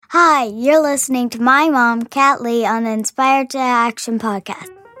Hi, you're listening to my mom, Kat Lee, on the Inspired to Action podcast.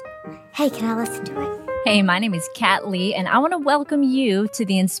 Hey, can I listen to it? Hey, my name is Kat Lee, and I want to welcome you to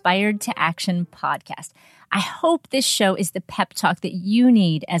the Inspired to Action podcast. I hope this show is the pep talk that you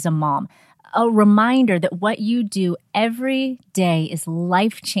need as a mom, a reminder that what you do every day is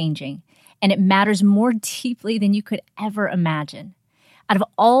life-changing, and it matters more deeply than you could ever imagine. Out of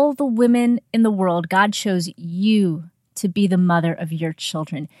all the women in the world, God chose you to be the mother of your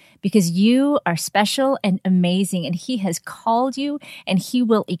children because you are special and amazing, and He has called you and He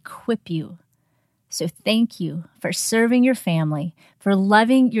will equip you. So thank you for serving your family, for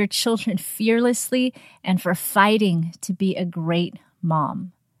loving your children fearlessly, and for fighting to be a great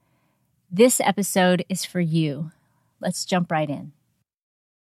mom. This episode is for you. Let's jump right in.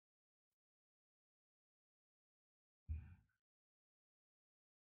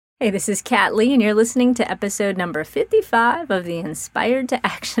 Hey, this is Kat Lee, and you're listening to episode number 55 of the Inspired to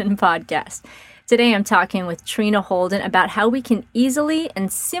Action podcast. Today, I'm talking with Trina Holden about how we can easily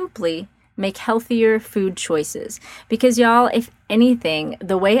and simply make healthier food choices. Because y'all, if anything,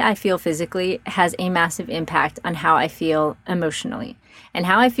 the way I feel physically has a massive impact on how I feel emotionally. And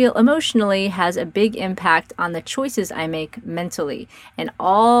how I feel emotionally has a big impact on the choices I make mentally. And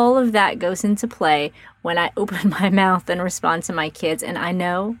all of that goes into play when I open my mouth and respond to my kids. And I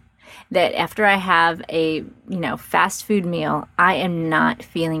know that after I have a, fast food meal, I am not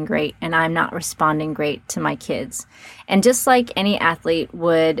feeling great and I'm not responding great to my kids. And just like any athlete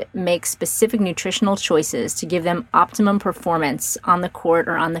would make specific nutritional choices to give them optimum performance on the court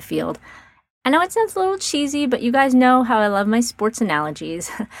or on the field, I know it sounds a little cheesy, but you guys know how I love my sports analogies.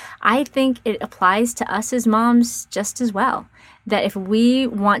 I think it applies to us as moms just as well. That if we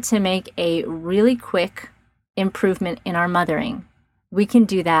want to make a really quick improvement in our mothering, we can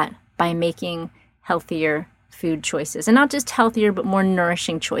do that by making healthier food choices. And not just healthier, but more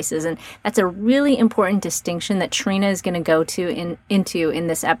nourishing choices. And that's a really important distinction that Trina is going to go into in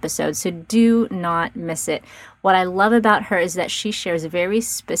this episode. So do not miss it. What I love about her is that she shares very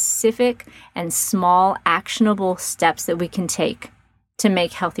specific and small actionable steps that we can take to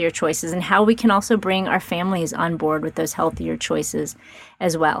make healthier choices, and how we can also bring our families on board with those healthier choices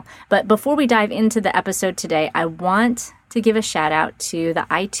as well. But before we dive into the episode today, I want to give a shout out to the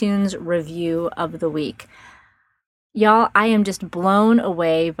iTunes review of the week. Y'all, I am just blown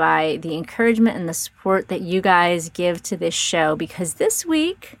away by the encouragement and the support that you guys give to this show, because this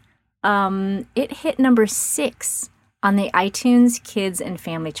week it hit number 6 on the iTunes Kids and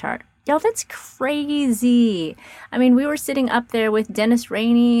Family chart. Y'all, that's crazy. I mean, we were sitting up there with Dennis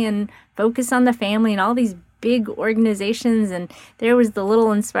Rainey and Focus on the Family and all these big organizations, and there was the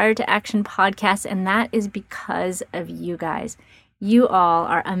little Inspired to Action podcast, and that is because of you guys. You all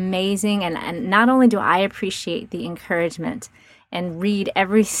are amazing, and not only do I appreciate the encouragement and read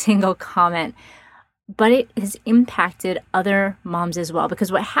every single comment, but it has impacted other moms as well.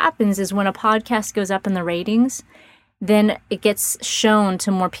 Because what happens is when a podcast goes up in the ratings, then it gets shown to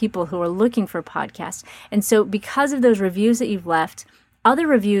more people who are looking for podcasts. And so because of those reviews that you've left, other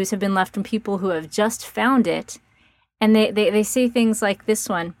reviews have been left from people who have just found it, and they say things like this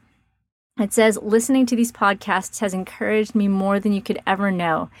one. It says, listening to these podcasts has encouraged me more than you could ever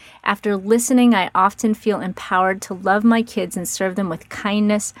know. After listening, I often feel empowered to love my kids and serve them with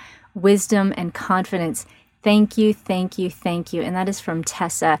kindness, wisdom, and confidence. Thank you, thank you, thank you. And that is from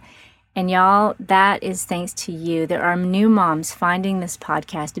Tessa. And y'all, that is thanks to you. There are new moms finding this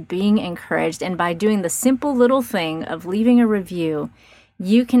podcast, being encouraged, and by doing the simple little thing of leaving a review,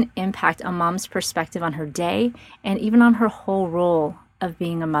 you can impact a mom's perspective on her day and even on her whole role of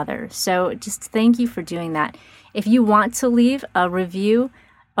being a mother. So just thank you for doing that. If you want to leave a review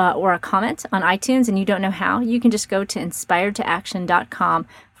or a comment on iTunes and you don't know how, you can just go to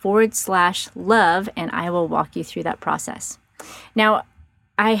inspiredtoaction.com/love, and I will walk you through that process. Now,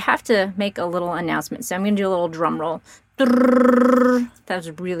 I have to make a little announcement, so I'm going to do a little drum roll. That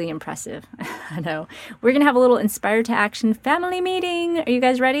was really impressive. I know. We're going to have a little Inspired to Action family meeting. Are you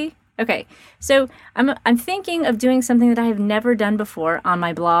guys ready? Okay, so I'm thinking of doing something that I have never done before on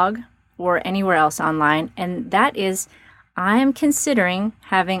my blog or anywhere else online, and that is I am considering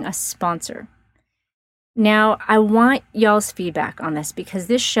having a sponsor. Now, I want y'all's feedback on this because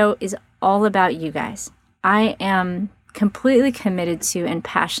this show is all about you guys. I am completely committed to and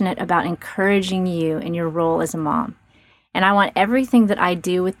passionate about encouraging you in your role as a mom. And I want everything that I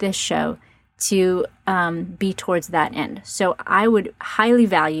do with this show to be towards that end. So I would highly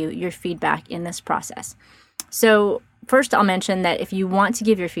value your feedback in this process. So first, I'll mention that if you want to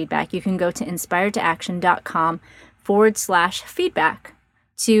give your feedback, you can go to inspiredtoaction.com/feedback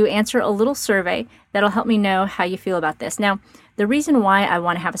to answer a little survey that'll help me know how you feel about this. Now, the reason why I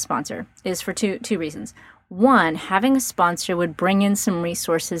want to have a sponsor is for two reasons. One, having a sponsor would bring in some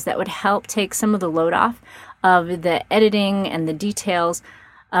resources that would help take some of the load off of the editing and the details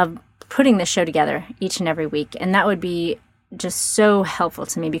of putting the show together each and every week. And that would be just so helpful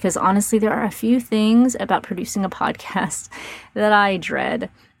to me, because honestly, there are a few things about producing a podcast that I dread.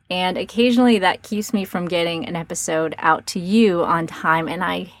 And occasionally that keeps me from getting an episode out to you on time. And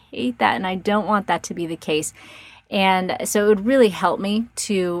I hate that. And I don't want that to be the case. And so it would really help me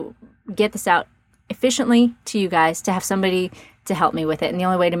to get this out efficiently to you guys, to have somebody to help me with it. And the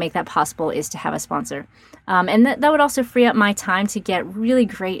only way to make that possible is to have a sponsor. And that would also free up my time to get really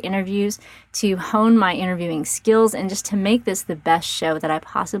great interviews, to hone my interviewing skills, and just to make this the best show that I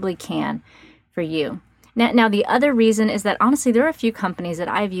possibly can for you. Now, the other reason is that honestly, there are a few companies that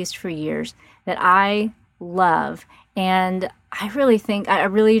I've used for years that I love. And I really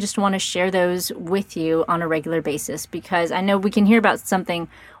just want to share those with you on a regular basis, because I know we can hear about something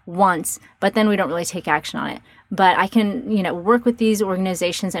once, but then we don't really take action on it. But I can, work with these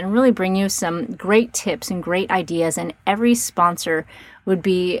organizations and really bring you some great tips and great ideas. And every sponsor would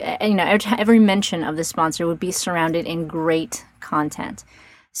be, every mention of the sponsor would be surrounded in great content.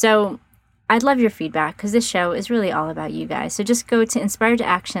 So I'd love your feedback, because this show is really all about you guys. So just go to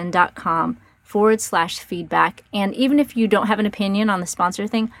inspiredtoaction.com/feedback. And even if you don't have an opinion on the sponsor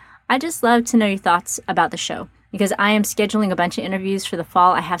thing, I just love to know your thoughts about the show, because I am scheduling a bunch of interviews for the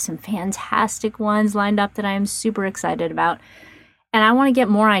fall. I have some fantastic ones lined up that I am super excited about. And I want to get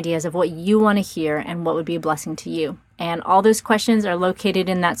more ideas of what you want to hear and what would be a blessing to you. And all those questions are located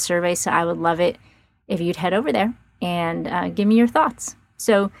in that survey. So I would love it if you'd head over there and give me your thoughts.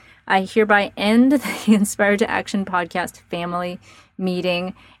 So I hereby end the Inspired to Action podcast family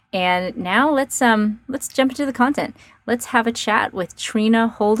meeting. And now let's jump into the content. Let's have a chat with Trina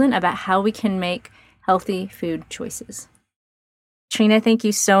Holden about how we can make healthy food choices. Trina, thank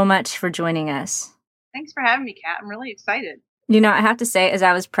you so much for joining us. Thanks for having me, Kat. I'm really excited. I have to say, as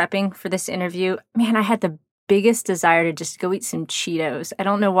I was prepping for this interview, man, I had the biggest desire to just go eat some Cheetos. I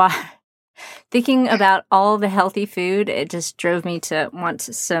don't know why. Thinking about all the healthy food, it just drove me to want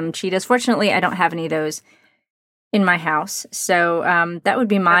some Cheetos. Fortunately, I don't have any of those in my house. So that would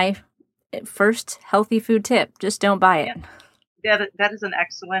be my first healthy food tip. Just don't buy it. Yeah, that is an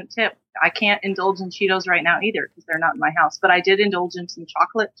excellent tip. I can't indulge in Cheetos right now either, because they're not in my house. But I did indulge in some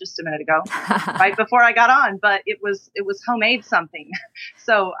chocolate just a minute ago, right before I got on. But it was homemade something,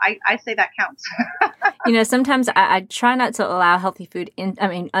 so I say that counts. Sometimes I try not to allow unhealthy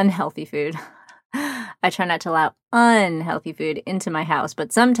food. I try not to allow unhealthy food into my house.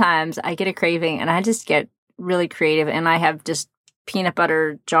 But sometimes I get a craving, and I just get really creative, and I have just peanut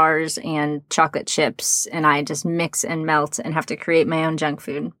butter jars and chocolate chips, and I just mix and melt and have to create my own junk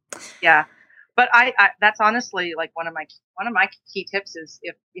food. Yeah, but I that's honestly like one of my key tips is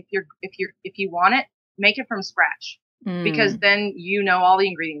if you want it, make it from scratch, because then all the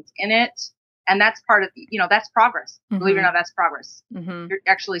ingredients in it, and that's part of that's progress. Mm-hmm. Believe it or not, that's progress. Mm-hmm. You're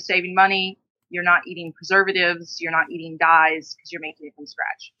actually saving money. You're not eating preservatives. You're not eating dyes, because you're making it from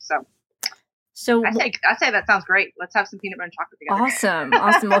scratch. So I say that sounds great. Let's have some peanut butter and chocolate together. Awesome.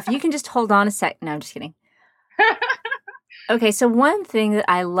 Well, if you can just hold on a sec. No, I'm just kidding. Okay, so one thing that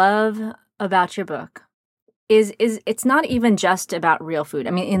I love about your book is it's not even just about real food.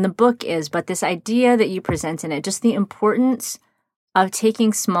 I mean, in the book but this idea that you present in it, just the importance of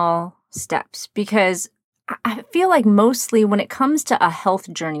taking small steps. Because I feel like mostly when it comes to a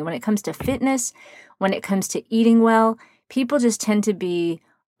health journey, when it comes to fitness, when it comes to eating well, people just tend to be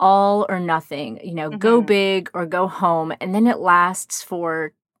all or nothing, mm-hmm. Go big or go home. And then it lasts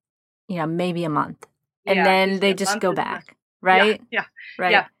for, maybe a month. And then they just go back, right? Yeah.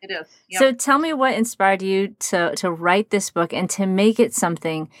 Right. Yeah, it is. Yep. So tell me what inspired you to write this book and to make it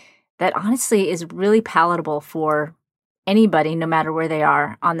something that honestly is really palatable for anybody, no matter where they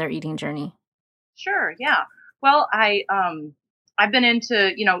are on their eating journey. Sure. Yeah. Well, I've been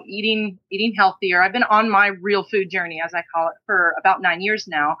into, eating healthier. I've been on my real food journey, as I call it, for about 9 years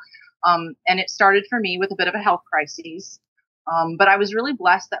now. And it started for me with a bit of a health crisis. But I was really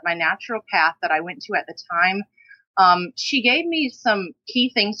blessed that my naturopath that I went to at the time, she gave me some key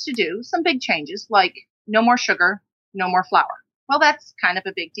things to do, some big changes, like no more sugar, no more flour. Well, that's kind of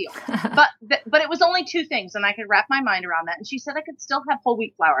a big deal, but it was only 2 things, and I could wrap my mind around that. And she said I could still have whole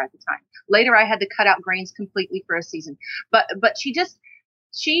wheat flour at the time. Later, I had to cut out grains completely for a season, but she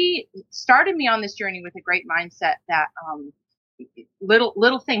started me on this journey with a great mindset that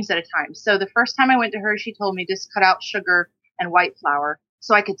little things at a time. So the first time I went to her, she told me just cut out sugar and white flour,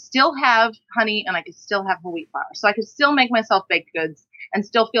 so I could still have honey and I could still have whole wheat flour, so I could still make myself baked goods and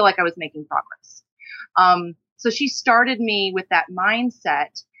still feel like I was making progress. So she started me with that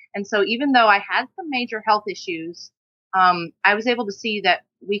mindset. And so even though I had some major health issues, I was able to see that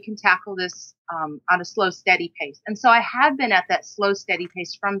we can tackle this on a slow, steady pace. And so I have been at that slow, steady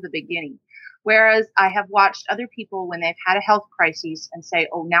pace from the beginning. Whereas I have watched other people when they've had a health crisis and say,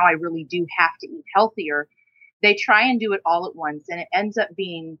 oh, now I really do have to eat healthier. They try and do it all at once. And it ends up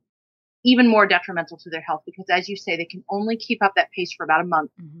being even more detrimental to their health because, as you say, they can only keep up that pace for about a month.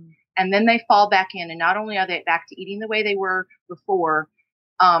 Mm-hmm. And then they fall back in. And not only are they back to eating the way they were before,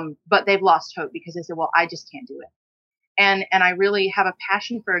 but they've lost hope because they say, well, I just can't do it. And I really have a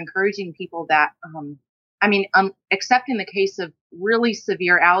passion for encouraging people that, except in the case of really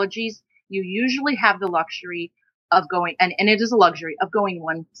severe allergies, you usually have the luxury of going, and it is a luxury of going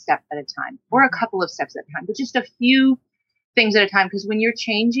one step at a time or a couple of steps at a time, but just a few things at a time. Because when you're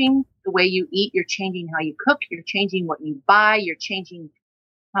changing the way you eat, you're changing how you cook, you're changing what you buy, you're changing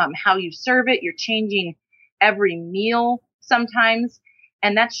how you serve it, you're changing every meal sometimes.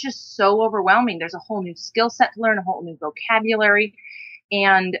 And that's just so overwhelming. There's a whole new skill set to learn, a whole new vocabulary.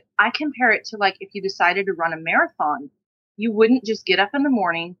 And I compare it to like if you decided to run a marathon, you wouldn't just get up in the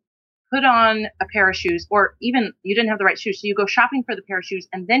morning, put on a pair of shoes, or even you didn't have the right shoes. So you go shopping for the pair of shoes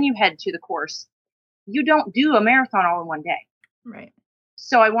and then you head to the course. You don't do a marathon all in one day. Right.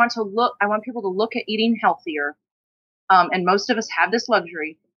 So I want people to look at eating healthier. And most of us have this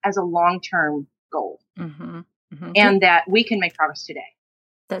luxury as a long-term goal. Mm-hmm. Mm-hmm. And that we can make progress today.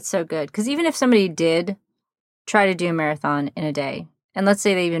 That's so good. Because even if somebody did try to do a marathon in a day, and let's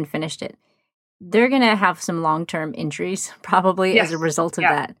say they even finished it, they're going to have some long-term injuries probably as a result of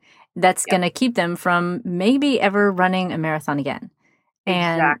that. That's going to keep them from maybe ever running a marathon again.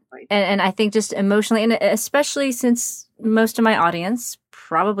 Exactly. And I think just emotionally, and especially since most of my audience,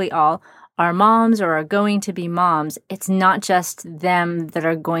 probably all, are moms or are going to be moms, it's not just them that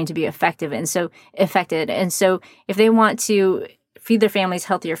are going to be affected. And so if they want to feed their families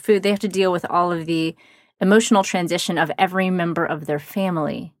healthier food, they have to deal with all of the emotional transition of every member of their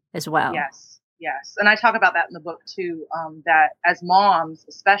family as well. Yes. And I talk about that in the book too, that as moms,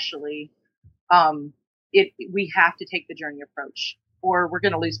 especially, we have to take the journey approach or we're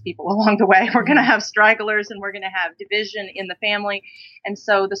going to lose people along the way. We're going to have stragglers and we're going to have division in the family. And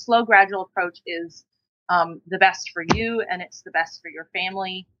so the slow, gradual approach is the best for you and it's the best for your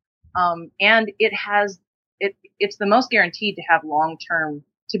family. And it's the most guaranteed to have long-term,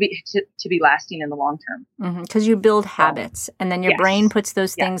 to be lasting in the long term. Because you build habits and then your brain puts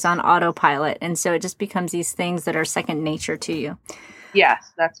those things on autopilot. And so it just becomes these things that are second nature to you.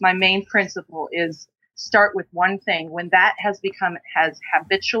 Yes, that's my main principle is start with one thing. When that has become as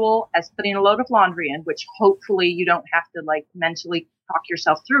habitual as putting a load of laundry in, which hopefully you don't have to like mentally talk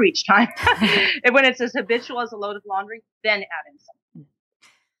yourself through each time. And when it's as habitual as a load of laundry, then add in something.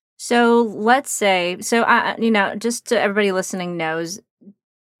 So let's say, just so everybody listening knows,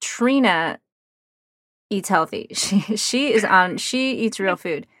 Trina eats healthy. She eats real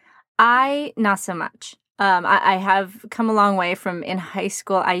food. I, not so much. I have come a long way from in high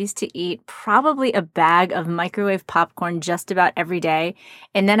school. I used to eat probably a bag of microwave popcorn just about every day.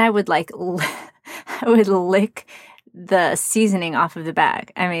 And then I would I would lick the seasoning off of the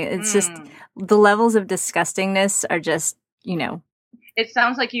bag. I mean, it's just the levels of disgustingness are just, It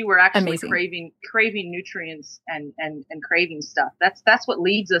sounds like you were actually amazing. craving nutrients and craving stuff. That's what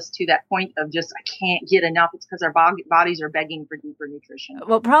leads us to that point of just, I can't get enough. It's because our bodies are begging for deeper nutrition.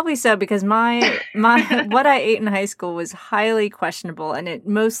 Well, probably so, because my what I ate in high school was highly questionable, and it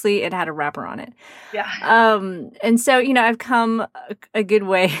had a wrapper on it. Yeah. And so, I've come a good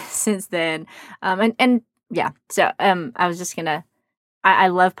way since then. So I was just gonna, I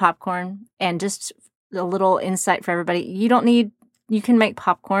love popcorn, and just a little insight for everybody. You can make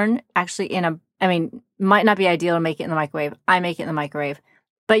popcorn actually might not be ideal to make it in the microwave. I make it in the microwave.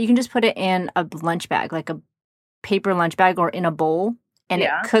 But you can just put it in a lunch bag, like a paper lunch bag or in a bowl, and it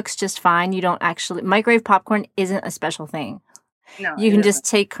cooks just fine. You don't actually... Microwave popcorn isn't a special thing. No, you can just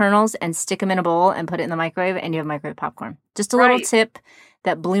take kernels and stick them in a bowl and put it in the microwave, and you have microwave popcorn. Just a little tip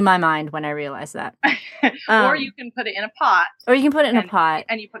that blew my mind when I realized that. Or you can put it in a pot. Or you can put it in a pot.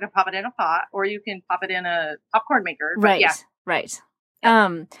 And you can pop it in a pot, or you can pop it in a popcorn maker. Right. Right.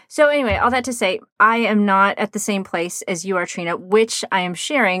 So anyway, all that to say, I am not at the same place as you are, Trina, which I am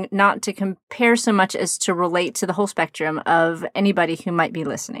sharing not to compare so much as to relate to the whole spectrum of anybody who might be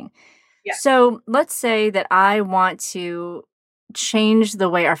listening. Yeah. So let's say that I want to change the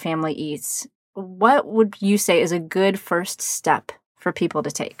way our family eats. What would you say is a good first step for people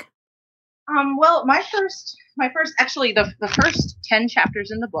to take? Well, my first, actually the first 10 chapters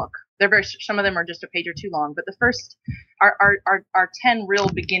in the book, some of them are just a page or two long, but the first are 10 real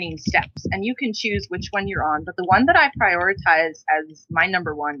beginning steps, and you can choose which one you're on. But the one that I prioritize as my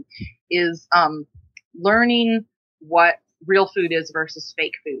number one is learning what real food is versus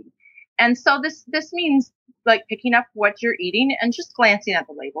fake food. And so this means like picking up what you're eating and just glancing at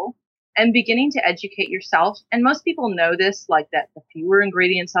the label and beginning to educate yourself. And most people know this, like that the fewer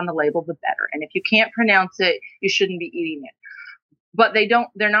ingredients on the label, the better. And if you can't pronounce it, you shouldn't be eating it. But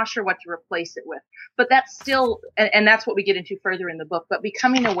they're not sure what to replace it with. But that's still, and that's what we get into further in the book, but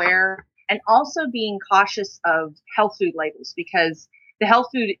becoming aware and also being cautious of health food labels, because the health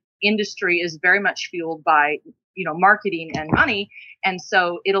food industry is very much fueled by, marketing and money. And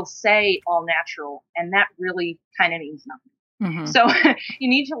so it'll say all natural, and that really kind of means nothing. So you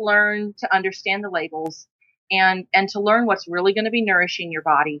need to learn to understand the labels and to learn what's really going to be nourishing your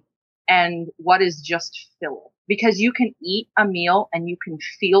body and what is just filler. Because you can eat a meal and you can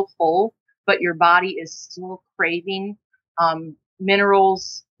feel full, but your body is still craving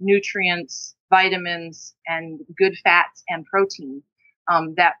minerals, nutrients, vitamins, and good fats and protein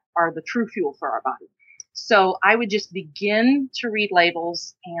that are the true fuel for our body. So I would just begin to read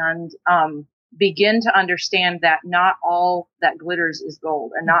labels and begin to understand that not all that glitters is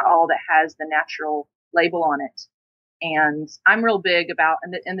gold, and not all that has the natural label on it. And I'm real big about,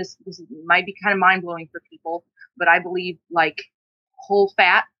 and this might be kind of mind blowing for people, but I believe like whole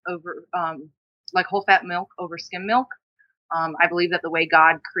fat milk over skim milk. I believe that the way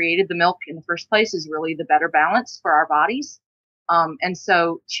God created the milk in the first place is really the better balance for our bodies. And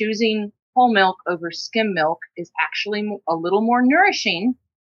so choosing whole milk over skim milk is actually a little more nourishing,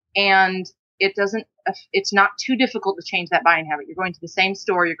 and it's not too difficult to change that buying habit. You're going to the same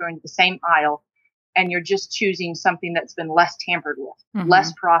store, you're going to the same aisle, and you're just choosing something that's been less tampered with,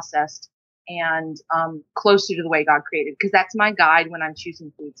 less processed, and closer to the way God created. Because that's my guide when I'm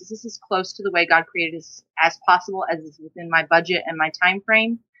choosing foods. This is as close to the way God created as possible, as is within my budget and my time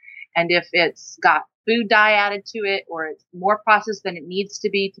frame. And if it's got food dye added to it, or it's more processed than it needs to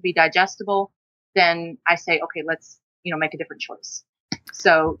be digestible, then I say, okay, let's, make a different choice.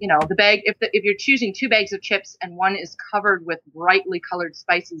 So, the bag, if you're choosing 2 bags of chips and one is covered with brightly colored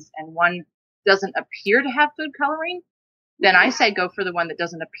spices and one doesn't appear to have food coloring, then I say go for the one that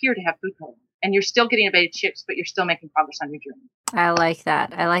doesn't appear to have food coloring. And you're still getting a bag of chips, but you're still making progress on your journey. I like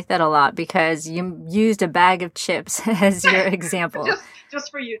that. I like that a lot, because you used a bag of chips as your example. just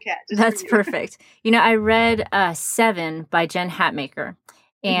for you, Kat. That's perfect. I read 7 by Jen Hatmaker.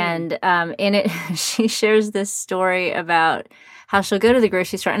 And in it, she shares this story about how she'll go to the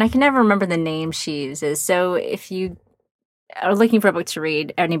grocery store, and I can never remember the name she uses. So if you are looking for a book to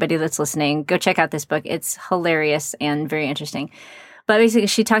read, anybody that's listening, go check out this book. It's hilarious and very interesting. But basically,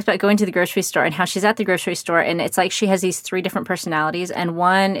 she talks about going to the grocery store and how she's at the grocery store, and it's like she has these 3 different personalities, and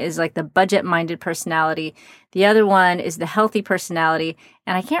one is like the budget-minded personality. The other one is the healthy personality,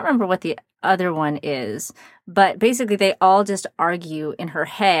 and I can't remember what the other one is. But basically, they all just argue in her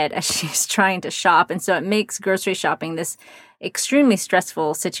head as she's trying to shop, and so it makes grocery shopping this extremely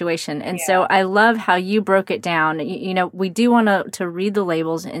stressful situation. And so I love how you broke it down. We do want to read the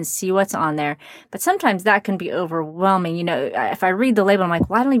labels and see what's on there, but sometimes that can be overwhelming. If I read the label, I'm like,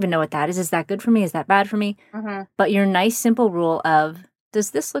 well, I don't even know what that is. Is that good for me? Is that bad for me? But your nice, simple rule of, does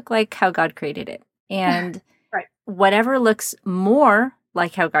this look like how God created it? And right. Whatever looks more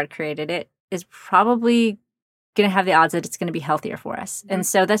like how God created it is probably going to have the odds that it's going to be healthier for us. And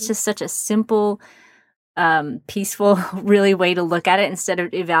so that's just such a simple, peaceful, really way to look at it, instead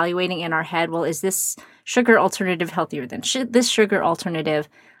of evaluating in our head, well, is this sugar alternative healthier than this sugar alternative?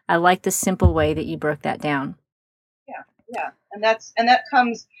 I like the simple way that you broke that down. Yeah. And that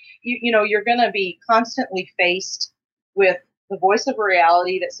comes, you're going to be constantly faced with the voice of a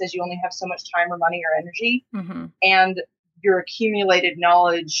reality that says you only have so much time or money or energy, and your accumulated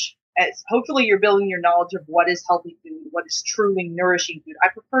knowledge. Hopefully you're building your knowledge of what is healthy food, what is truly nourishing food. I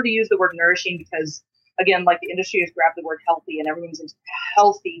prefer to use the word nourishing because, again, like the industry has grabbed the word healthy and everyone's into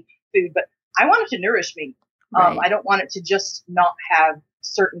healthy food, but I want it to nourish me. Right. I don't want it to just not have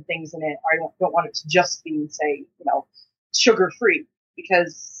certain things in it. I don't want it to just be, say, sugar free,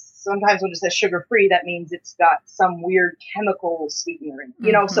 because sometimes when it says sugar free, that means it's got some weird chemical sweetener in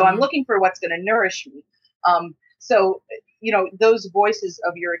it, so I'm looking for what's going to nourish me. So, those voices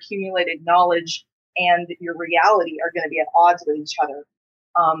of your accumulated knowledge and your reality are going to be at odds with each other.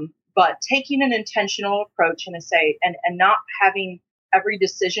 But taking an intentional approach and not having every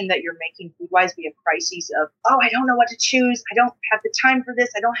decision that you're making food-wise be a crisis of, oh, I don't know what to choose. I don't have the time for this.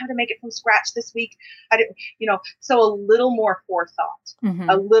 I don't have to make it from scratch this week. So a little more forethought,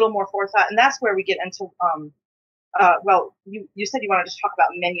 And that's where we get into, well, you said you wanted to talk about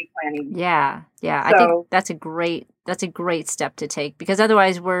menu planning. Yeah. So, I think that's a great step to take, because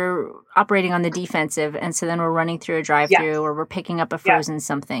otherwise we're operating on the defensive, and so then we're running through a drive-through yes, or we're picking up a yes, frozen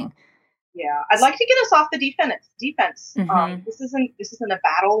something. yeah. I'd like to get us off the defense. Mm-hmm. This isn't a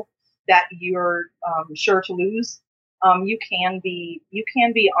battle that you're sure to lose. You can be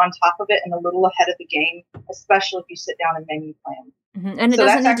on top of it and a little ahead of the game, especially if you sit down and menu plan. Mm-hmm. And it So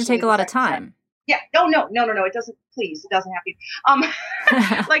doesn't that's need to take actually a the lot of second step. time. Yeah, no. It doesn't. Please, it doesn't have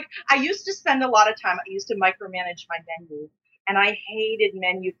to. Like I used to spend a lot of time. I used to micromanage my menu, and I hated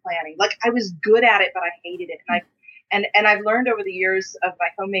menu planning. Like I was good at it, but I hated it. And I've learned over the years of my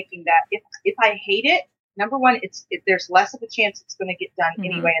homemaking that if I hate it, number one, there's less of a chance it's going to get done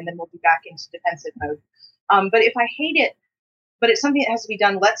anyway, and then we'll be back into defensive mode. But if I hate it, but it's something that has to be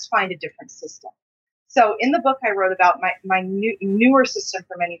done, let's find a different system. So in the book, I wrote about my newer system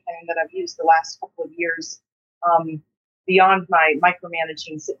for menu planning that I've used the last couple of years, beyond my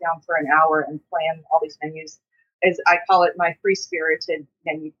micromanaging, sit down for an hour and plan all these menus, is I call it my free-spirited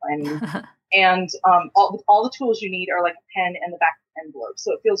menu planning. And all the tools you need are like a pen and the back of an envelope.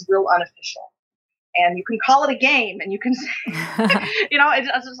 So it feels real unofficial. And you can call it a game, and you can say,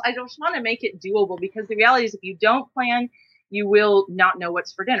 I just want to make it doable, because the reality is if you don't plan, you will not know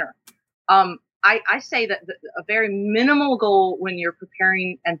what's for dinner. I say that a very minimal goal when you're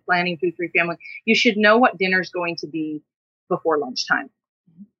preparing and planning food for your family, you should know what dinner's going to be before lunchtime,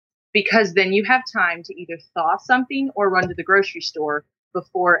 because then you have time to either thaw something or run to the grocery store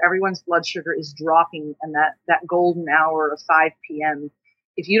before everyone's blood sugar is dropping and that golden hour of 5 p.m.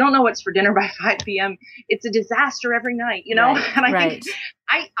 If you don't know what's for dinner by 5 p.m., it's a disaster every night, Right, and I think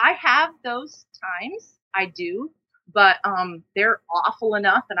I have those times. I do. But they're awful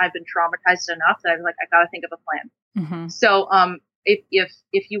enough, and I've been traumatized enough that I'm like, I got to think of a plan. Mm-hmm. So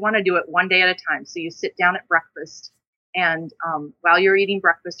if you want to do it one day at a time, so you sit down at breakfast, and while you're eating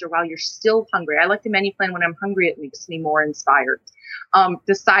breakfast or while you're still hungry, I like to menu plan when I'm hungry. It makes me more inspired.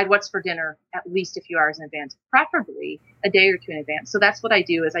 Decide what's for dinner at least a few hours in advance, preferably a day or two in advance. So that's what I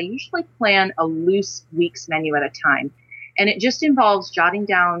do is I usually plan a loose week's menu at a time, and it just involves jotting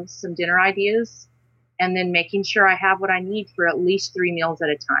down some dinner ideas and then making sure I have what I need for at least 3 meals at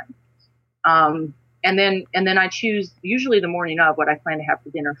a time. And then I choose usually the morning of what I plan to have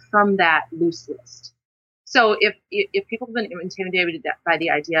for dinner from that loose list. So if people have been intimidated by the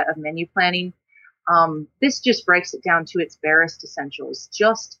idea of menu planning, this just breaks it down to its barest essentials,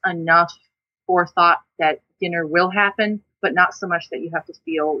 just enough forethought that dinner will happen, but not so much that you have to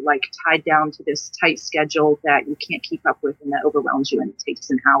feel like tied down to this tight schedule that you can't keep up with and that overwhelms you and it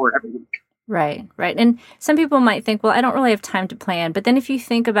takes an hour every week. Right. And some people might think, well, I don't really have time to plan. But then if you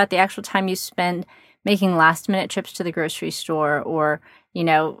think about the actual time you spend making last-minute trips to the grocery store or,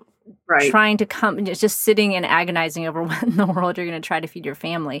 trying to come, just sitting and agonizing over what in the world you're going to try to feed your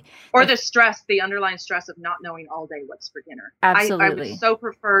family. Or the underlying stress of not knowing all day what's for dinner. Absolutely. I would so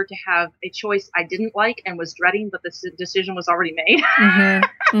prefer to have a choice I didn't like and was dreading, but the decision was already made,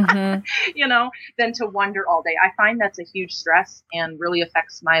 than to wonder all day. I find that's a huge stress and really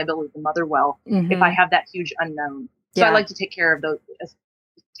affects my ability to mother well if I have that huge unknown. So I like to take care of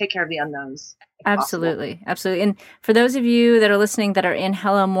the unknowns. Absolutely. And for those of you that are listening that are in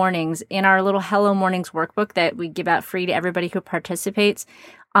Hello Mornings, in our little Hello Mornings workbook that we give out free to everybody who participates,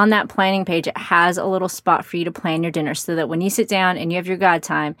 on that planning page, it has a little spot for you to plan your dinner so that when you sit down and you have your God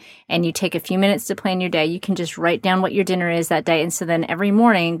time and you take a few minutes to plan your day, you can just write down what your dinner is that day. And so then every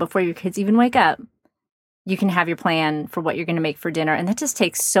morning before your kids even wake up, you can have your plan for what you're going to make for dinner. And that just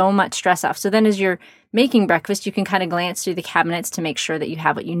takes so much stress off. So then as you're making breakfast, you can kind of glance through the cabinets to make sure that you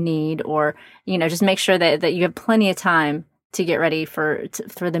have what you need, or, just make sure that you have plenty of time to get ready for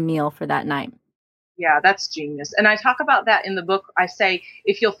the meal for that night. Yeah, that's genius. And I talk about that in the book. I say,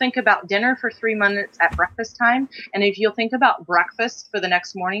 if you'll think about dinner for 3 minutes at breakfast time, and if you'll think about breakfast for the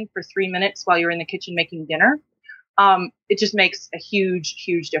next morning for 3 minutes while you're in the kitchen making dinner, it just makes a huge,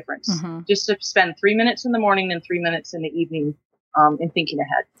 huge difference. Just to spend 3 minutes in the morning and 3 minutes in the evening in thinking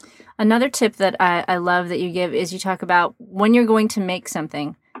ahead. Another tip that I love that you give is you talk about when you're going to make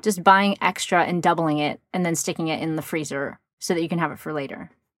something, just buying extra and doubling it and then sticking it in the freezer so that you can have it for later.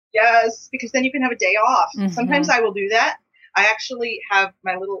 Yes, because then you can have a day off. Sometimes I will do that. I actually have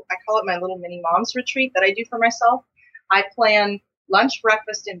I call it my little mini mom's retreat that I do for myself. I plan lunch,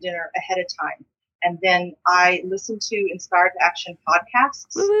 breakfast, and dinner ahead of time. And then I listen to Inspired to Action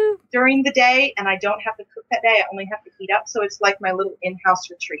podcasts during the day, and I don't have to cook that day. I only have to heat up. So it's like my little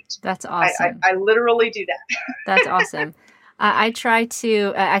in-house retreat. That's awesome. I literally do that. That's awesome. I try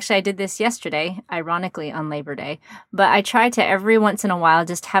to, actually, I did this yesterday, ironically on Labor Day, but I try to every once in a while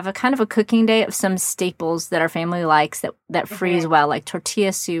just have a kind of a cooking day of some staples that our family likes that freeze well, like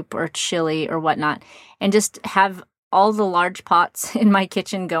tortilla soup or chili or whatnot, and just have all the large pots in my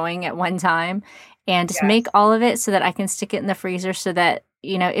kitchen going at one time and just make all of it so that I can stick it in the freezer so that,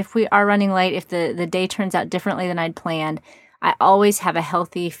 if we are running late, if the day turns out differently than I'd planned, I always have a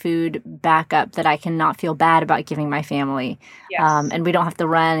healthy food backup that I can not feel bad about giving my family. Yes. And we don't have to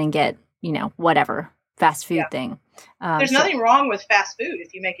run and get, whatever fast food thing. There's nothing wrong with fast food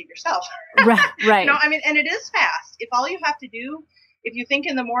if you make it yourself. Right. And it is fast. If all you have to do, if you think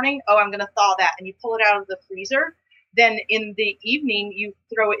in the morning, oh, I'm going to thaw that, and you pull it out of the freezer, then in the evening you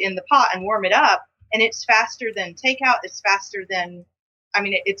throw it in the pot and warm it up, and it's faster than takeout. It's faster than,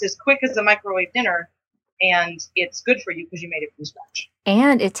 it's as quick as a microwave dinner. And it's good for you because you made it from scratch.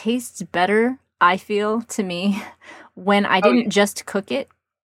 And it tastes better, I feel, to me, when I didn't just cook it,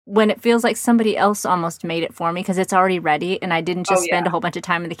 when it feels like somebody else almost made it for me because it's already ready and I didn't just spend a whole bunch of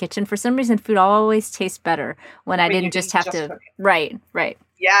time in the kitchen. For some reason, food always tastes better when I didn't just have to. Right.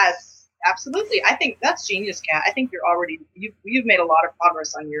 Yes, absolutely. I think that's genius, Kat. I think you've made a lot of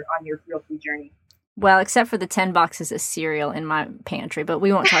progress on your real food journey. Well, except for the 10 boxes of cereal in my pantry, but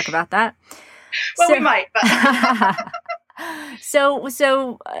we won't talk about that. We might. But. So,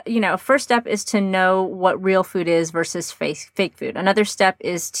 first step is to know what real food is versus fake food. Another step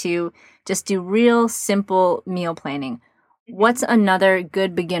is to just do real simple meal planning. What's another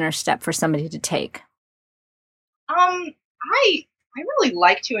good beginner step for somebody to take? I really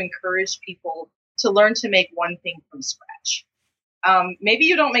like to encourage people to learn to make one thing from scratch. Maybe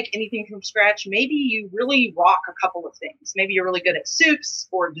you don't make anything from scratch. Maybe you really rock a couple of things. Maybe you're really good at soups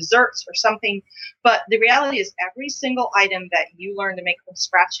or desserts or something. But the reality is every single item that you learn to make from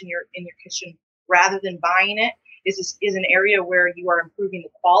scratch in your kitchen rather than buying it is an area where you are improving the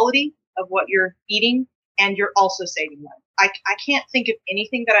quality of what you're eating, and you're also saving money. I can't think of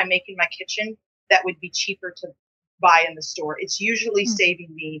anything that I make in my kitchen that would be cheaper to buy in the store. It's usually saving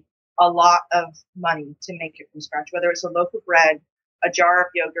me a lot of money to make it from scratch, whether it's a loaf of bread, a jar of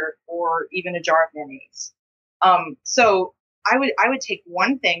yogurt, or even a jar of mayonnaise. So I would take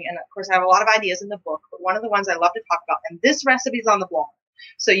one thing, and of course I have a lot of ideas in the book, but one of the ones I love to talk about, and this recipe is on the blog,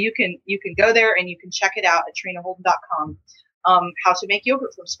 so you can go there and you can check it out at trinaholden.com. How to make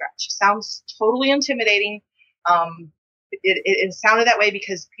yogurt from scratch. Sounds totally intimidating. It sounded that way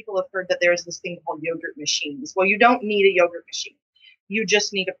because people have heard that there's this thing called yogurt machines. Well, you don't need a yogurt machine. You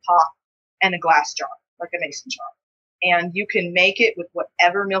just need a pot and a glass jar, like a mason jar. And you can make it with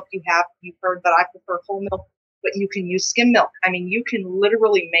whatever milk you have. You've heard that I prefer whole milk, but you can use skim milk. You can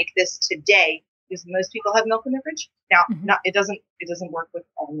literally make this today because most people have milk in their fridge. Now, it doesn't work with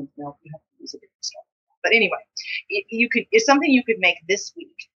almond milk. You have to use a different stuff. But anyway, it's something you could make this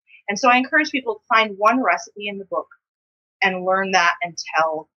week. And so I encourage people to find one recipe in the book and learn that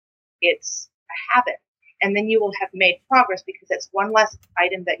until it's a habit. And then you will have made progress because it's one less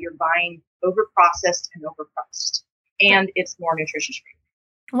item that you're buying over-processed and overpriced. And it's more nutritious for you.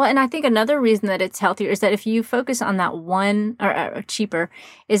 Well, and I think another reason that it's healthier is that if you focus on that one, or cheaper,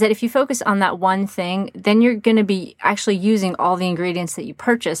 is that if you focus on that one thing, then you're going to be actually using all the ingredients that you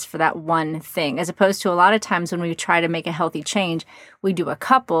purchase for that one thing, as opposed to a lot of times when we try to make a healthy change, we do a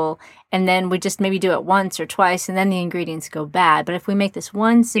couple, and then we just maybe do it once or twice, and then the ingredients go bad. But if we make this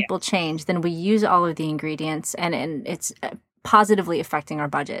one simple change, then we use all of the ingredients, and it's positively affecting our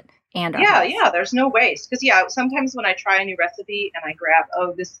budget. And there's no waste. Because sometimes when I try a new recipe and I grab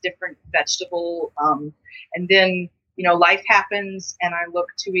this different vegetable, and then life happens and I look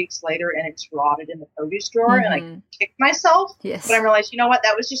 2 weeks later and it's rotted in the produce drawer, and I kick myself. Yes. But I realized,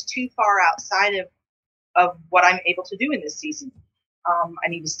 that was just too far outside of what I'm able to do in this season. I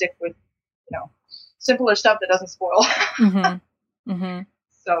need to stick with simpler stuff that doesn't spoil.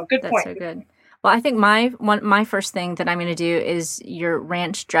 So good point. That's so good. Well, I think my first thing that I'm going to do is your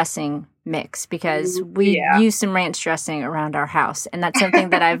ranch dressing mix, because we use some ranch dressing around our house, and that's something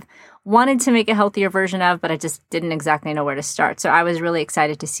that I've wanted to make a healthier version of, but I just didn't exactly know where to start. So I was really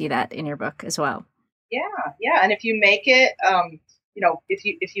excited to see that in your book as well. Yeah, and if you make it,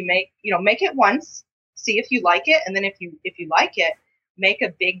 if you make it once, see if you like it, and then if you like it, make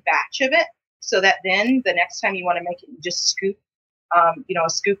a big batch of it, so that then the next time you want to make it, you just scoop. A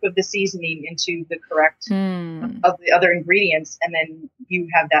scoop of the seasoning into the correct of the other ingredients, and then you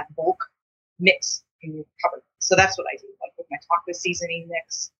have that bulk mix in your cupboard. So that's what I do. Like with my taco seasoning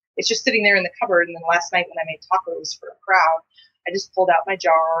mix, it's just sitting there in the cupboard. And then last night when I made tacos for a crowd, I just pulled out my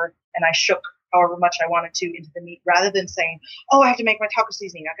jar and I shook however much I wanted to into the meat, rather than saying, "Oh, I have to make my taco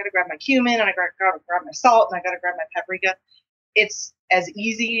seasoning. I got to grab my cumin, and I got to grab my salt, and I got to grab my paprika." it's as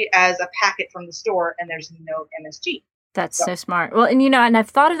easy as a packet from the store, and there's no MSG. That's so smart. Well, and and I've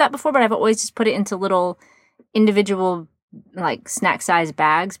thought of that before, but I've always just put it into little individual like snack size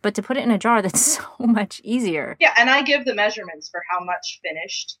bags, but to put it in a jar, that's so much easier. Yeah, and I give the measurements for how much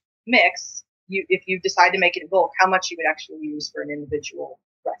finished mix if you decide to make it in bulk, how much you would actually use for an individual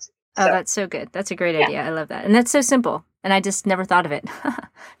recipe. Oh, that's so good. That's a great idea. I love that. And that's so simple. And I just never thought of it.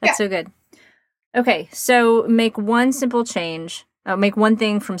 That's so good. Okay, so make one simple change. Make one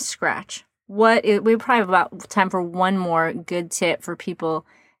thing from scratch. We probably have about time for one more good tip for people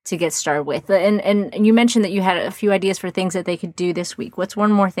to get started with. And you mentioned that you had a few ideas for things that they could do this week. What's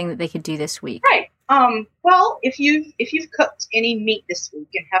one more thing that they could do this week? Right. Well, if you've cooked any meat this week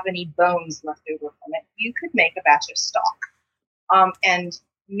and have any bones left over from it, you could make a batch of stock. And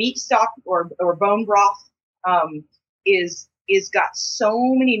meat stock or bone broth is got so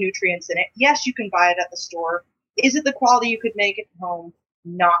many nutrients in it. Yes, you can buy it at the store. Is it the quality you could make at home?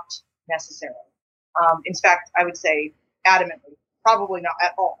 Not necessarily. In fact, I would say adamantly, probably not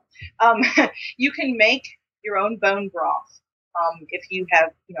at all. You can make your own bone broth if you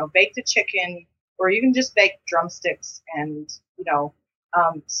have, baked a chicken, or you can just bake drumsticks and,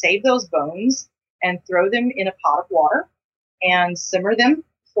 save those bones and throw them in a pot of water and simmer them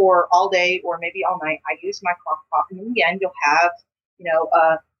for all day or maybe all night. I use my crock pot, and in the end, you'll have,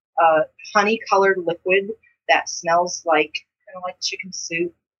 a honey-colored liquid that smells kind of like chicken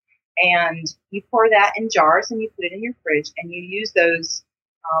soup. And you pour that in jars and you put it in your fridge, and you use those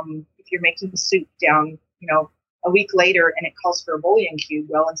if you're making soup down, a week later, and it calls for a bouillon cube.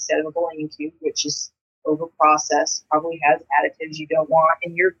 Well, instead of a bouillon cube, which is over-processed, probably has additives you don't want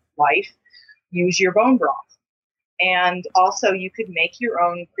in your life, use your bone broth. And also, you could make your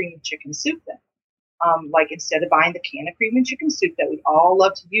own cream of chicken soup then. Instead of buying the can of cream and chicken soup that we all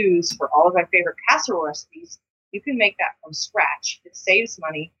love to use for all of our favorite casserole recipes, you can make that from scratch. It saves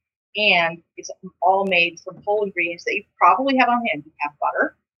money, and it's all made from whole ingredients that you probably have on hand. You have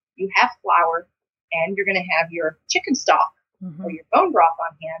butter, you have flour, and you're going to have your chicken stock or your bone broth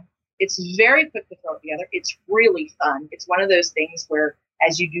on hand. It's very quick to throw it together. It's really fun. It's one of those things where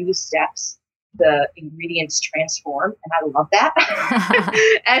as you do the steps, the ingredients transform, and I love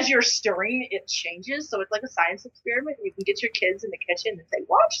that. As you're stirring, it changes. So it's like a science experiment. You can get your kids in the kitchen and say,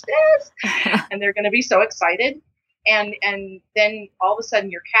 watch this. And they're going to be so excited. And then all of a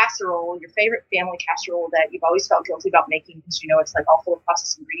sudden your casserole, your favorite family casserole that you've always felt guilty about making because it's like all full of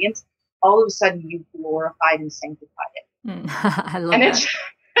processed ingredients, all of a sudden you glorified and sanctified it. I love that.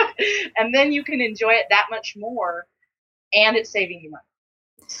 And then you can enjoy it that much more, and it's saving you money.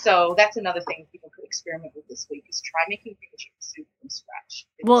 So that's another thing people could experiment with this week is try making chicken soup from scratch.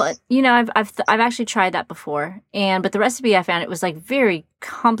 I've actually tried that before, but the recipe I found, it was like very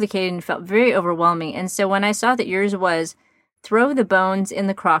complicated and felt very overwhelming. And so when I saw that yours was throw the bones in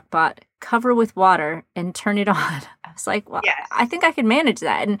the crock pot, cover with water, and turn it on, I was like, well, yes. I think I could manage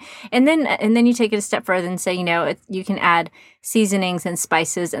that. And then you take it a step further and say, you can add seasonings and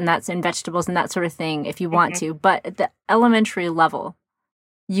spices and vegetables and that sort of thing if you want to. But at the elementary level,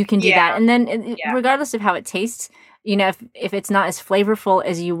 you can do that. And then regardless of how it tastes, if it's not as flavorful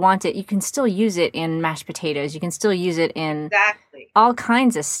as you want it, you can still use it in mashed potatoes. You can still use it in all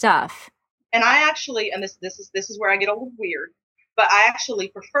kinds of stuff. And I actually, and this is where I get a little weird, but I actually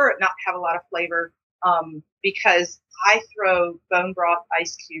prefer it not to have a lot of flavor because I throw bone broth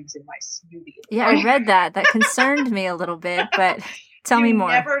ice cubes in my smoothie. Yeah, I read that. That concerned me a little bit, but tell me more.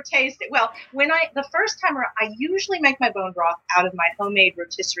 Never taste it. Well, the first time around, I usually make my bone broth out of my homemade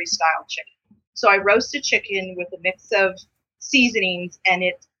rotisserie style chicken. So I roast a chicken with a mix of seasonings, and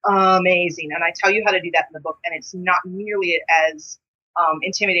it's amazing. And I tell you how to do that in the book, and it's not nearly as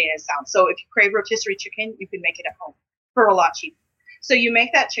intimidating as it sounds. So if you crave rotisserie chicken, you can make it at home for a lot cheaper. So you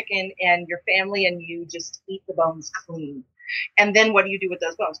make that chicken, and your family and you just eat the bones clean. And then what do you do with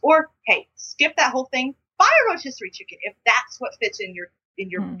those bones? Or, hey, skip that whole thing. Buy a rotisserie chicken if that's what fits in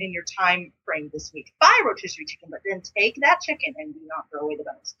your time frame this week. Buy a rotisserie chicken, but then take that chicken and do not throw away the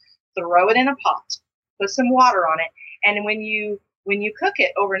bones. Throw it in a pot. Put some water on it, and when you cook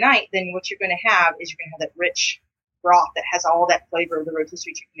it overnight, then what you're going to have is you're going to have that rich broth that has all that flavor of the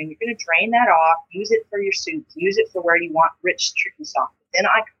rotisserie chicken, and you're going to drain that off. Use it for your soup. Use it for where you want rich chicken stock. Then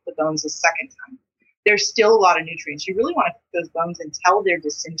I cook the bones a second time. There's still a lot of nutrients. You really want to cook those bones until they're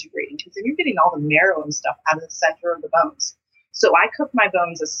disintegrating, because then you're getting all the marrow and stuff out of the center of the bones. So I cook my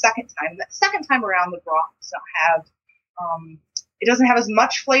bones a second time. That second time around, the broth doesn't have as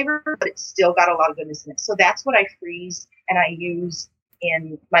much flavor, but it's still got a lot of goodness in it. So that's what I freeze and I use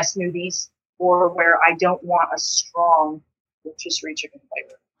in my smoothies, or where I don't want a strong rotisserie chicken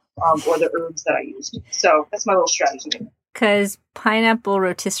flavor, or the herbs that I used. So that's my little strategy. Because pineapple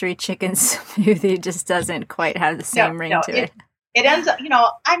rotisserie chicken smoothie just doesn't quite have the same ring to it. It ends up,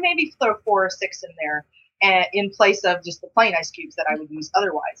 I maybe throw 4 or 6 in there in place of just the plain ice cubes that I would use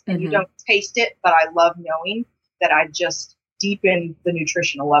otherwise. And you don't taste it, but I love knowing that I just deepened the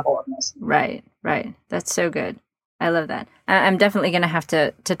nutritional level of this. Right. That's so good. I love that. I'm definitely going to have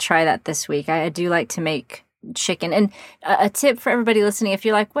to try that this week. I do like to make chicken. And a tip for everybody listening, if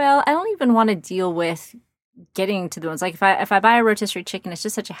you're like, well, I don't even want to deal with getting to the ones, like if I buy a rotisserie chicken, it's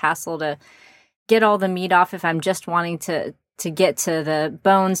just such a hassle to get all the meat off if I'm just wanting to get to the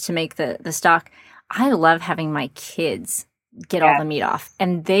bones to make the stock. I love having my kids get all the meat off,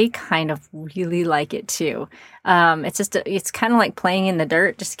 and they kind of really like it too. It's kind of like playing in the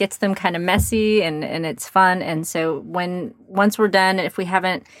dirt, just gets them kind of messy and it's fun. And so once we're done, if we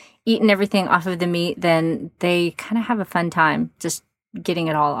haven't eaten everything off of the meat, then they kind of have a fun time just getting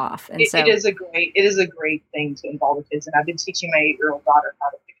it all off. And it is a great thing to involve the kids. And I've been teaching my 8-year-old daughter how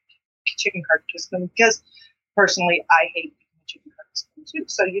to pick chicken carcass because personally I hate picking chicken carcass too.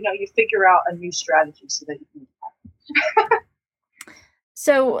 So you figure out a new strategy so that you can have it.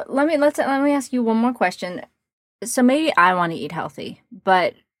 So let me ask you one more question. So maybe I want to eat healthy,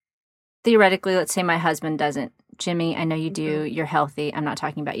 but theoretically, let's say my husband doesn't. Jimmy, I know you do. You're healthy. I'm not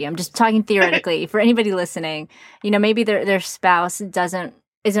talking about you. I'm just talking theoretically for anybody listening. Maybe their spouse isn't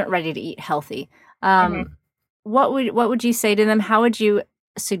ready to eat healthy. What would you say to them? How would you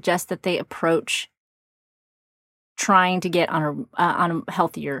suggest that they approach trying to get on a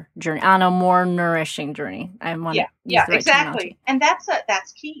healthier journey, on a more nourishing journey? Exactly. And that's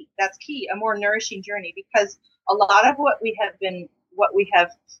key. That's key. A more nourishing journey, because a lot of what we have been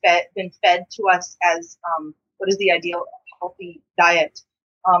fed to us as what is the ideal healthy diet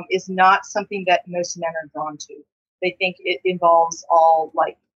is not something that most men are drawn to. They think it involves all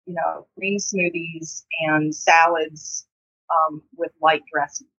green smoothies and salads with light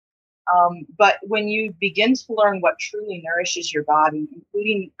dressing. But when you begin to learn what truly nourishes your body,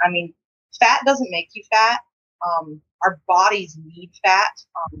 including, fat doesn't make you fat. Our bodies need fat.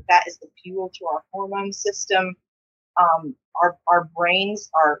 Fat is the fuel to our hormone system. Our brains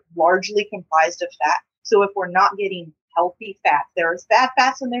are largely comprised of fat. So if we're not getting healthy fat, there's bad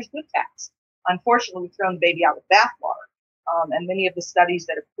fats and there's good fats. Unfortunately, we've thrown the baby out with bathwater. And many of the studies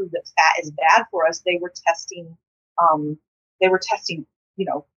that have proved that fat is bad for us, they were testing,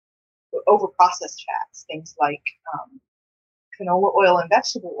 over processed fats, things like canola oil and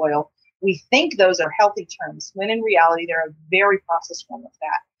vegetable oil. We think those are healthy terms, when in reality they're a very processed form of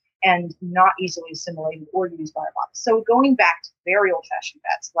fat and not easily assimilated or used by our bodies. So going back to very old-fashioned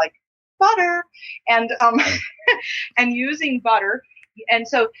fats like butter and and using butter. And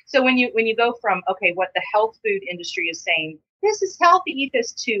so when you go from, okay, what the health food industry is saying, this is healthy, eat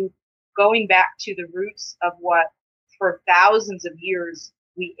this, to going back to the roots of what for thousands of years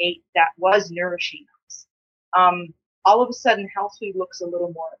we ate that was nourishing us. All of a sudden, health food looks a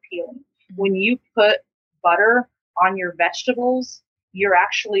little more appealing. When you put butter on your vegetables, you're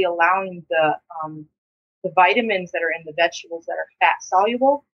actually allowing the vitamins that are in the vegetables that are fat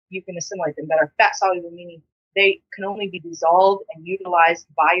soluble, you can assimilate them. That are fat soluble, meaning they can only be dissolved and utilized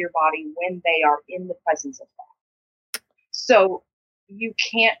by your body when they are in the presence of fat. So you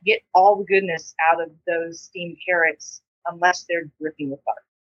can't get all the goodness out of those steamed carrots unless they're dripping with butter.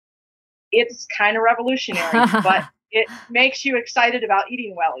 It's kind of revolutionary, but it makes you excited about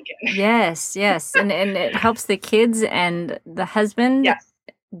eating well again. Yes. And it helps the kids and the husband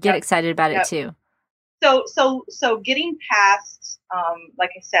get excited about it too. So getting past, like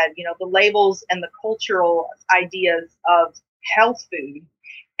I said, the labels and the cultural ideas of health food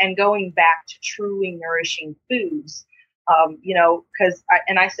and going back to truly nourishing foods, because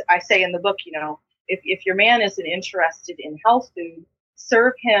I say in the book, if your man isn't interested in health food,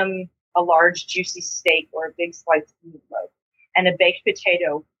 serve him a large juicy steak or a big slice of meatloaf and a baked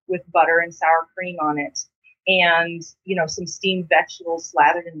potato with butter and sour cream on it and, some steamed vegetables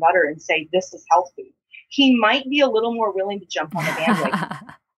slathered in butter and say, this is health food. He might be a little more willing to jump on the bandwagon.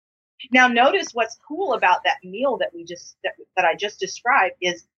 Now, notice what's cool about that meal that I just described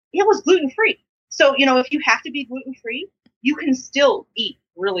is it was gluten-free. So, if you have to be gluten-free, you can still eat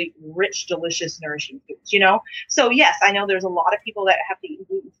really rich, delicious, nourishing foods, So yes, I know there's a lot of people that have to eat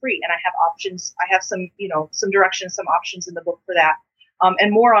gluten-free, and I have options. I have some directions, some options in the book for that,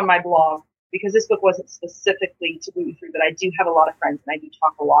 and more on my blog, because this book wasn't specifically to gluten-free, but I do have a lot of friends, and I do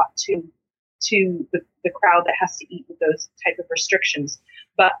talk a lot to the crowd that has to eat with those type of restrictions.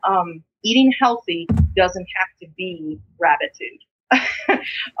 But eating healthy doesn't have to be rabbit food.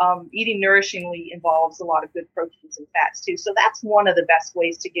 Eating nourishingly involves a lot of good proteins and fats too. So that's one of the best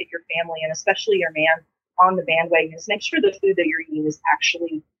ways to get your family and especially your man on the bandwagon is make sure the food that you're eating is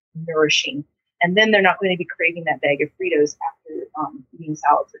actually nourishing. And then they're not going to be craving that bag of Fritos after eating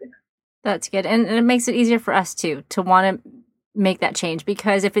salad for dinner. That's good. And it makes it easier for us too, to want to make that change,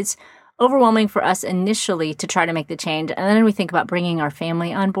 because if it's overwhelming for us initially to try to make the change, and then we think about bringing our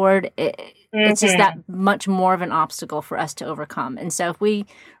family on board, it's just that much more of an obstacle for us to overcome. And so if we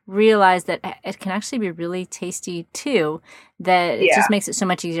realize that it can actually be really tasty too, that it just makes it so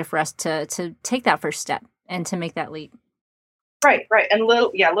much easier for us to take that first step and to make that leap. Right. And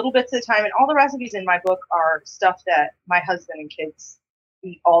little bits at a time. And all the recipes in my book are stuff that my husband and kids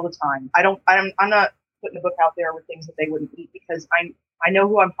eat all the time. I'm not putting the book out there with things that they wouldn't eat, because I know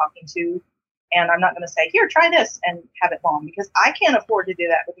who I'm talking to, and I'm not going to say, here, try this and have it wrong, because I can't afford to do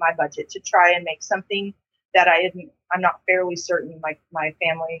that with my budget, to try and make something that I'm not fairly certain my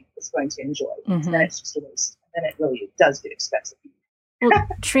family is going to enjoy. Mm-hmm. Then it's just a waste. And then it really does get expensive. Well,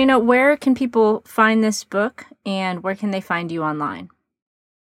 Trina, where can people find this book, and where can they find you online?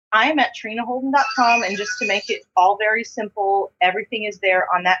 I'm at trinaholden.com, and just to make it all very simple, everything is there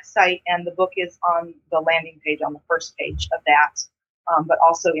on that site, and the book is on the landing page, on the first page of that. But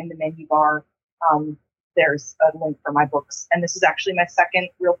also in the menu bar, there's a link for my books. And this is actually my second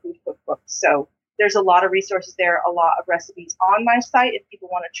Real Food Cookbook. So there's a lot of resources there, a lot of recipes on my site if people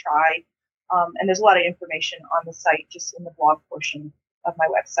want to try. And there's a lot of information on the site, just in the blog portion of my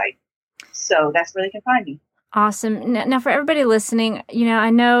website. So that's where they can find me. Awesome. Now, for everybody listening, I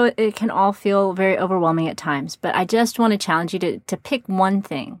know it can all feel very overwhelming at times, but I just want to challenge you to pick one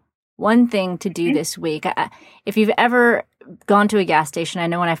thing to do this week. If you've ever gone to a gas station, I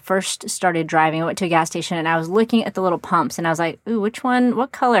know when I first started driving, I went to a gas station and I was looking at the little pumps and I was like, ooh,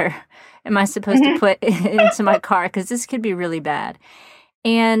 what color am I supposed to put into my car? Because this could be really bad.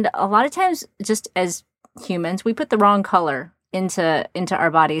 And a lot of times, just as humans, we put the wrong color into our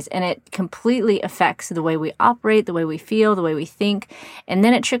bodies, and it completely affects the way we operate, the way we feel, the way we think, and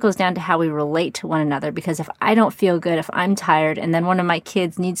then it trickles down to how we relate to one another. Because if I don't feel good, if I'm tired, and then one of my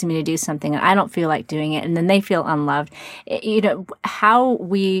kids needs me to do something and I don't feel like doing it, and then they feel unloved, how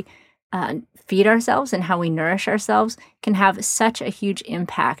we feed ourselves and how we nourish ourselves can have such a huge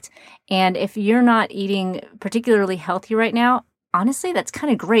impact. And if you're not eating particularly healthy right now, honestly, that's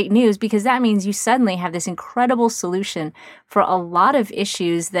kind of great news, because that means you suddenly have this incredible solution for a lot of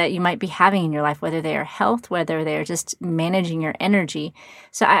issues that you might be having in your life, whether they are health, whether they're just managing your energy.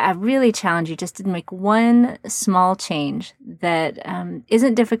 So I really challenge you just to make one small change that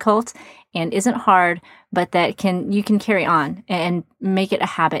isn't difficult and isn't hard, but that you can carry on and make it a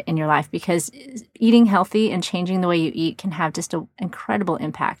habit in your life, because eating healthy and changing the way you eat can have just an incredible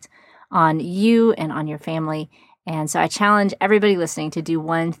impact on you and on your family. And so I challenge everybody listening to do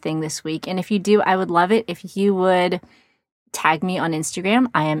one thing this week. And if you do, I would love it if you would tag me on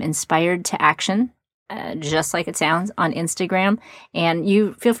Instagram. I am Inspired to Action, just like it sounds, on Instagram. And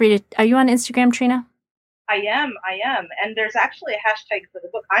you feel free to, are you on Instagram, Trina? I am. And there's actually a hashtag for the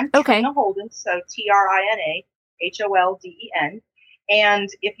book. I'm Trina Holden, so TrinaHolden. And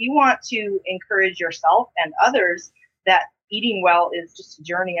if you want to encourage yourself and others that eating well is just a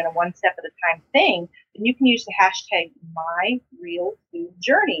journey and a one step at a time thing, then you can use the hashtag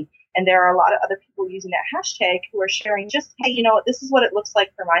 #MyFoodJourney. And there are a lot of other people using that hashtag who are sharing just, hey, this is what it looks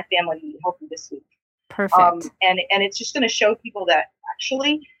like for my family to eat healthy this week. Perfect. And it's just going to show people that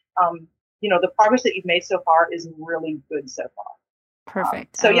actually, the progress that you've made so far is really good so far.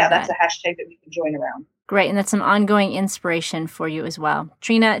 Perfect. So that's a hashtag that we can join around. Great. And that's some ongoing inspiration for you as well.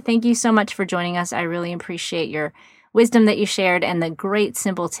 Trina, thank you so much for joining us. I really appreciate your wisdom that you shared and the great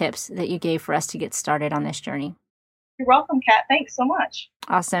simple tips that you gave for us to get started on this journey. You're welcome, Kat. Thanks so much.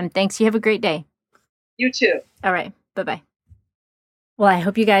 Awesome. Thanks. You have a great day. You too. All right. Bye-bye. Well, I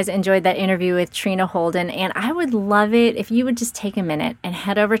hope you guys enjoyed that interview with Trina Holden, and I would love it if you would just take a minute and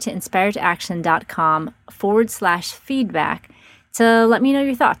head over to inspiredtoaction.com/feedback to let me know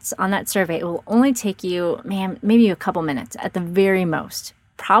your thoughts on that survey. It will only take you, maybe a couple minutes at the very most,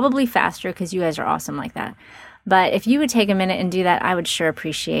 probably faster because you guys are awesome like that. But if you would take a minute and do that, I would sure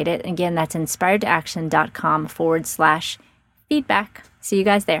appreciate it. Again, that's inspiredtoaction.com/feedback. See you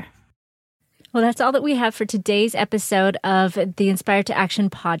guys there. Well, that's all that we have for today's episode of the Inspired to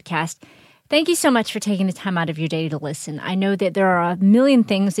Action podcast. Thank you so much for taking the time out of your day to listen. I know that there are a million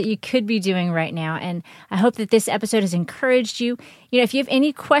things that you could be doing right now, and I hope that this episode has encouraged you. If you have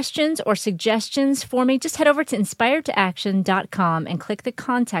any questions or suggestions for me, just head over to inspiredtoaction.com and click the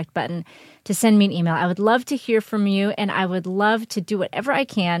contact button to send me an email. I would love to hear from you, and I would love to do whatever I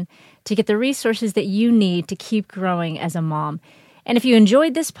can to get the resources that you need to keep growing as a mom. And if you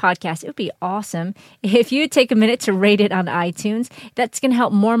enjoyed this podcast, it would be awesome if you'd take a minute to rate it on iTunes. That's going to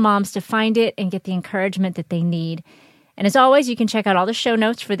help more moms to find it and get the encouragement that they need. And as always, you can check out all the show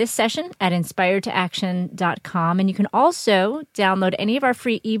notes for this session at inspiredtoaction.com. And you can also download any of our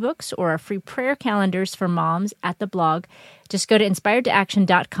free ebooks or our free prayer calendars for moms at the blog. Just go to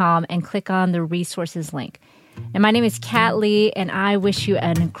inspiredtoaction.com and click on the resources link. And my name is Kat Lee, and I wish you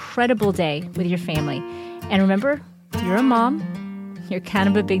an incredible day with your family. And remember, you're a mom. You're kind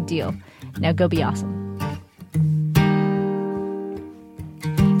of a big deal. Now go be awesome.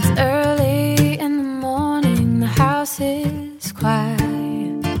 It's early in the morning, the house is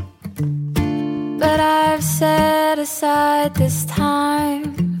quiet, but I've set aside this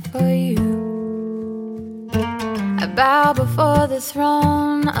time for you. I bow before the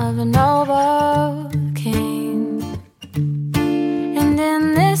throne of a noble king, and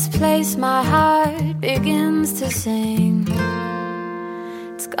in this place my heart begins to sing.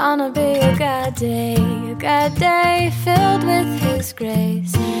 It's gonna be a God day filled with His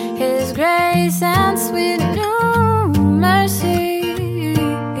grace and sweet new mercies.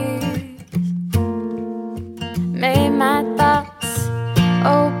 May my thoughts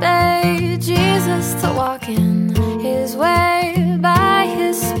obey Jesus to walk in His way.